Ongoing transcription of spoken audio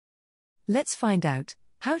Let's find out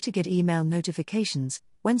how to get email notifications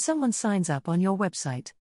when someone signs up on your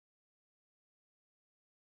website.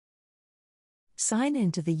 Sign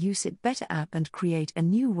into the Use It Better app and create a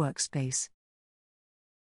new workspace.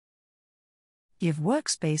 Give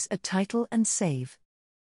workspace a title and save.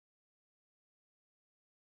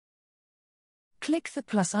 Click the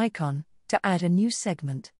plus icon to add a new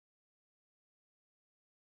segment.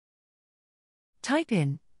 Type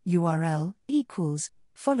in URL equals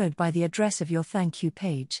followed by the address of your thank you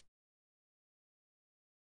page.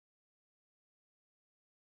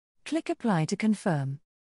 Click Apply to confirm.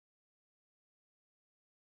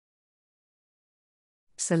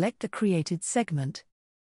 Select the created segment.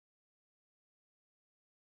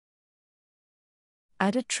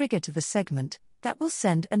 Add a trigger to the segment that will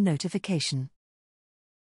send a notification.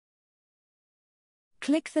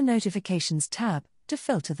 Click the Notifications tab to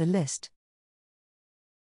filter the list.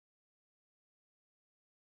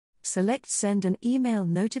 Select Send an email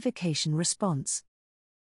notification response.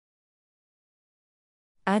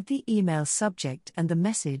 Add the email subject and the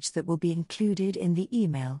message that will be included in the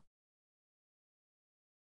email.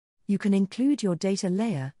 You can include your data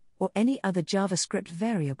layer or any other JavaScript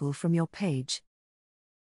variable from your page.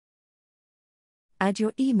 Add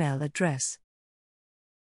your email address.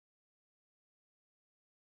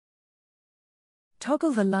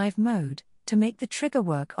 Toggle the live mode to make the trigger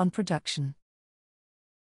work on production.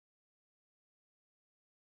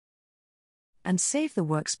 And save the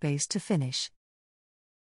workspace to finish.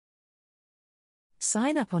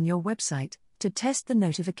 Sign up on your website to test the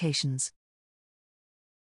notifications.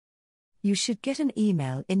 You should get an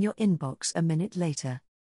email in your inbox a minute later.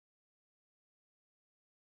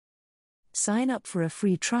 Sign up for a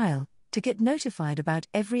free trial to get notified about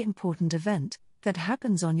every important event that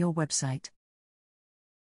happens on your website.